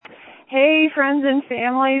Hey, friends and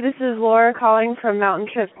family. This is Laura calling from Mountain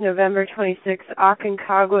Trips November 26th,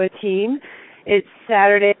 Aconcagua Team. It's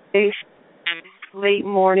Saturday, late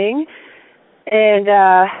morning, and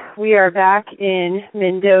we are back in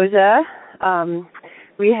Mendoza.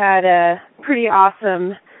 We had a pretty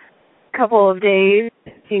awesome couple of days.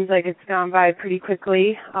 It seems like it's gone by pretty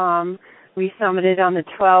quickly. We summited on the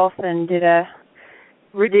 12th and did a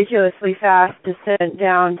ridiculously fast descent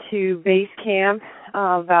down to base camp,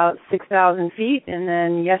 about 6,000 feet, and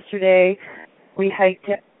then yesterday we hiked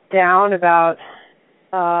down about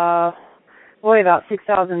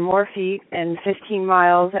 6,000 more feet and 15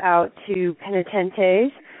 miles out to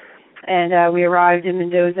Penitentes, and we arrived in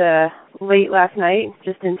Mendoza late last night,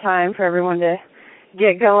 just in time for everyone to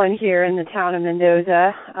get going here in the town of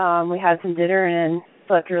Mendoza. We had some dinner and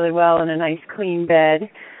slept really well in a nice clean bed.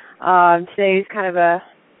 Today's kind of a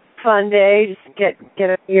fun day, just get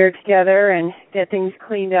a year together and get things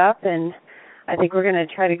cleaned up, and I think we're going to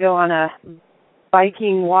try to go on a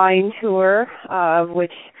biking wine tour, of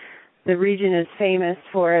which the region is famous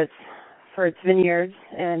for its vineyards,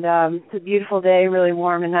 and it's a beautiful day, really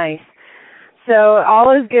warm and nice. So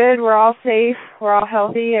all is good, we're all safe, we're all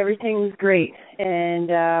healthy, everything's great,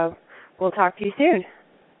 and we'll talk to you soon.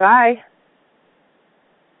 Bye.